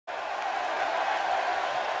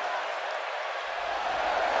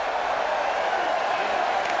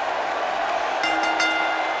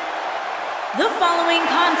The following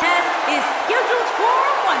contest is scheduled for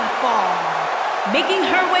one fall. Making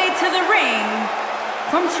her way to the ring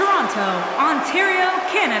from Toronto, Ontario,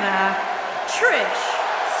 Canada, Trish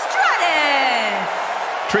Stratus.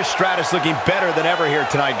 Trish Stratus looking better than ever here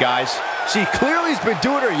tonight, guys. She clearly has been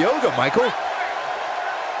doing her yoga, Michael.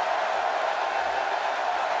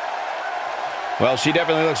 Well, she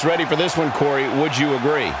definitely looks ready for this one, Corey. Would you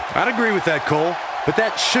agree? I'd agree with that, Cole. But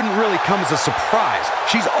that shouldn't really come as a surprise.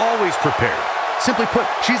 She's always prepared. Simply put,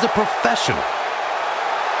 she's a professional.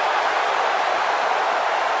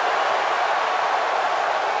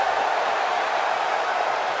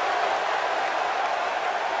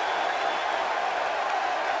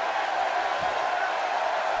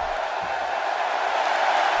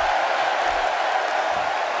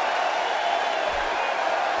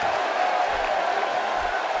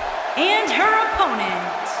 And her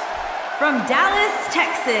opponent, from Dallas,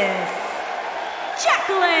 Texas,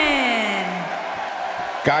 Jacqueline.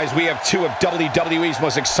 Guys, we have two of WWE's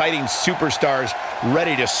most exciting superstars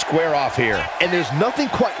ready to square off here. And there's nothing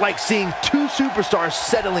quite like seeing two superstars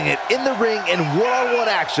settling it in the ring in one-on-one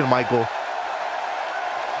action, Michael.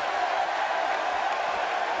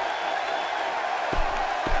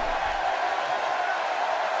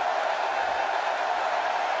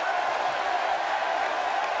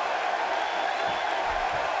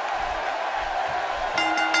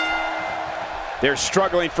 They're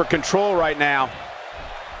struggling for control right now.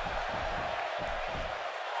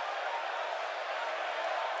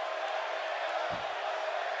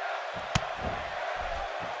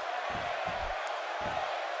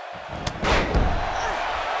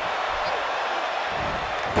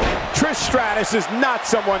 Trish Stratus is not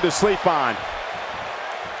someone to sleep on.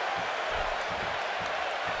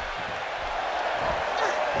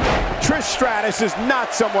 Trish Stratus is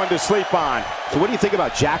not someone to sleep on. So what do you think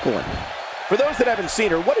about Jacqueline? For those that haven't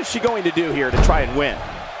seen her, what is she going to do here to try and win?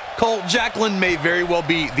 Cole, Jacqueline may very well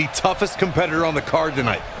be the toughest competitor on the card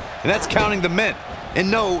tonight. And that's counting the men.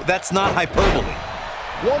 And no, that's not hyperbole.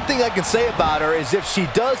 One thing I can say about her is if she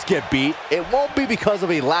does get beat, it won't be because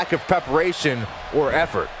of a lack of preparation or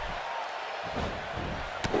effort.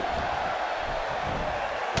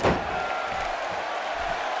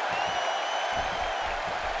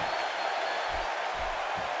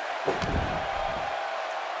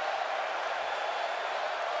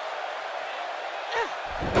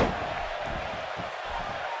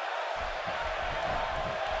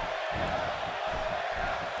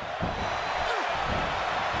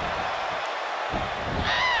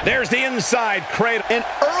 There's the inside cradle. An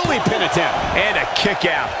early pin attempt and a kick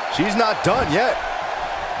out. She's not done yet.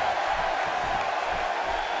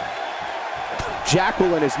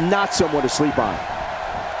 Jacqueline is not someone to sleep on.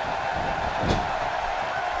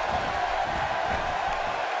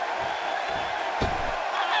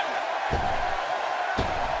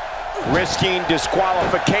 Risking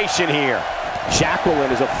disqualification here.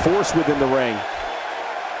 Jacqueline is a force within the ring.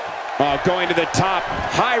 Going to the top,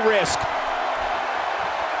 high risk.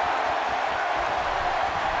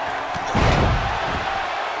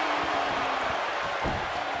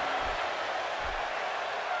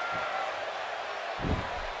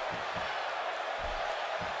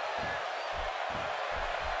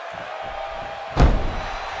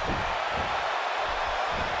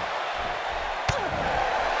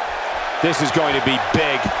 This is going to be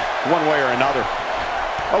big, one way or another.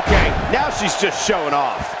 Okay, now she's just showing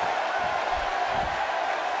off.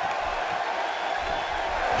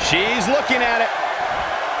 She's looking at it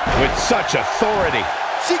with such authority.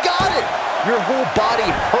 She got it! Your whole body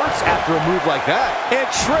hurts after a move like that. And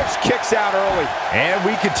Trish kicks out early. And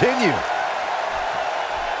we continue.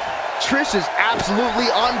 Trish is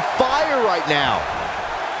absolutely on fire right now.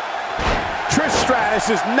 Trish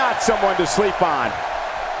Stratus is not someone to sleep on.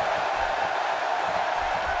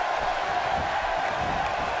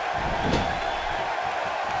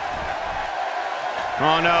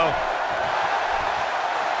 Oh, no.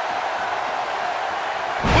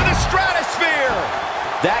 With a stratosphere!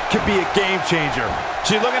 That could be a game changer.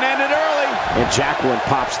 She's looking to end it early. And Jacqueline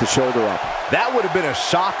pops the shoulder up. That would have been a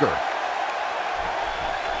shocker.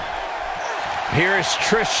 Here's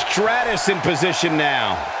Trish Stratus in position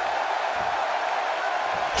now.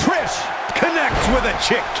 Trish connects with a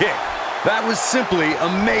chick kick. That was simply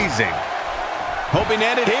amazing. Hoping to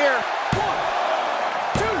end it here.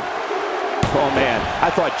 Oh, man, I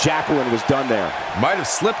thought Jacqueline was done there. Might have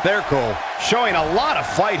slipped there, Cole. Showing a lot of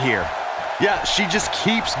fight here. Yeah, she just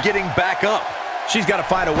keeps getting back up. She's got to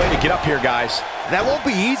find a way to get up here, guys. That won't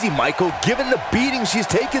be easy, Michael, given the beating she's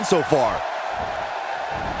taken so far.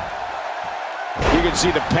 You can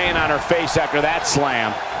see the pain on her face after that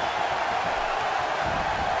slam.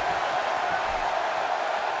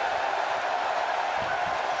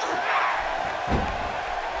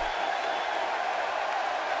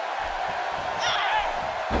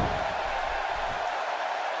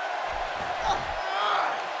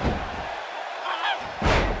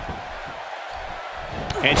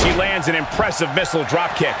 And she lands an impressive missile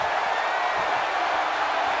drop kick.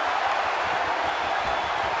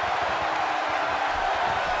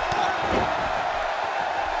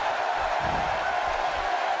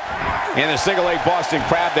 And the single leg Boston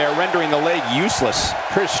Crab there, rendering the leg useless.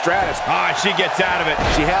 Trish Stratus. Ah, she gets out of it.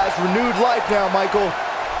 She has renewed life now, Michael.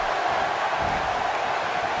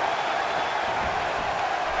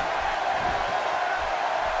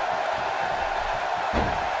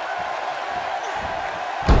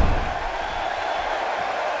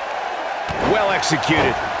 Well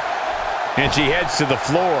executed. And she heads to the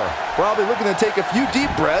floor. Probably looking to take a few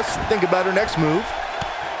deep breaths. Think about her next move.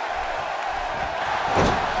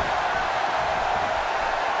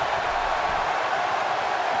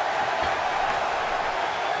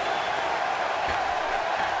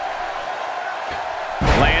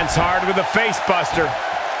 Lands hard with a face buster.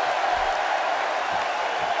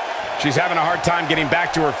 She's having a hard time getting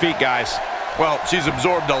back to her feet, guys. Well, she's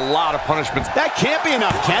absorbed a lot of punishments. That can't be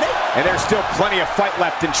enough, can it? And there's still plenty of fight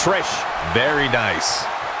left in Trish. Very nice.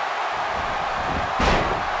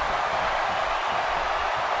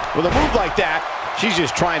 With a move like that, she's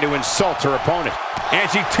just trying to insult her opponent. And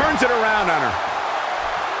she turns it around on her.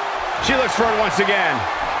 She looks for it once again.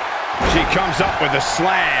 She comes up with a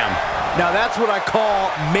slam. Now that's what I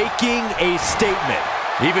call making a statement.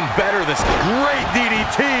 Even better, this great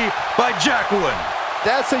DDT by Jacqueline.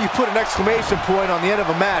 That's how you put an exclamation point on the end of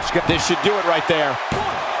a match. This should do it right there. 1,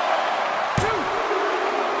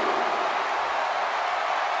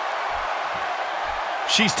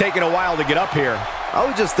 2. She's taking a while to get up here. I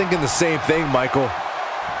was just thinking the same thing, Michael.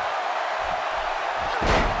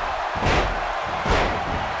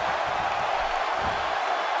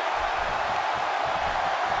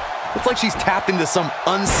 It's like she's tapped into some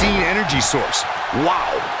unseen energy source.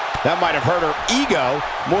 Wow. That might have hurt her ego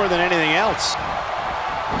more than anything else.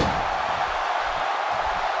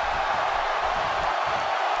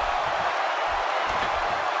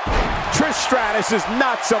 Trish Stratus is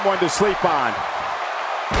not someone to sleep on.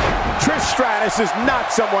 Trish Stratus is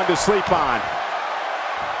not someone to sleep on.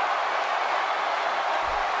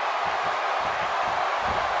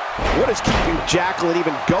 What is keeping Jacqueline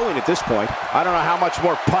even going at this point? I don't know how much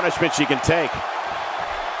more punishment she can take.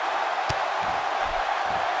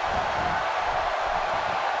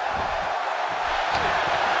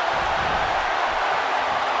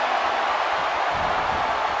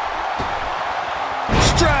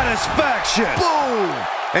 Satisfaction! Boom!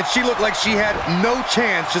 And she looked like she had no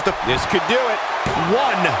chance. This could do it.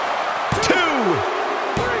 1, 2.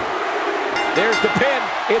 There's the pin.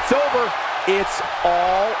 It's over. It's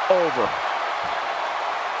all over.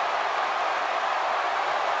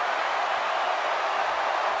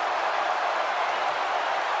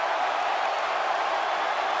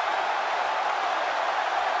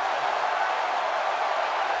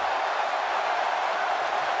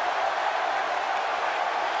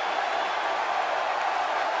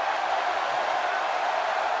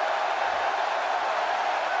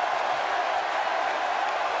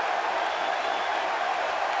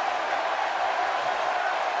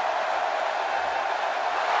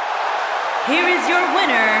 Here is your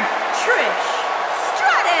winner, Trish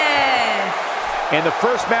Stratus. And the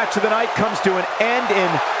first match of the night comes to an end in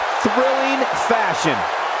thrilling fashion.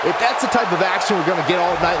 If that's the type of action we're going to get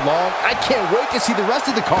all night long, I can't wait to see the rest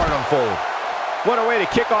of the card unfold. What a way to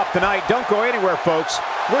kick off the night. Don't go anywhere, folks.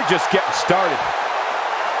 We're just getting started.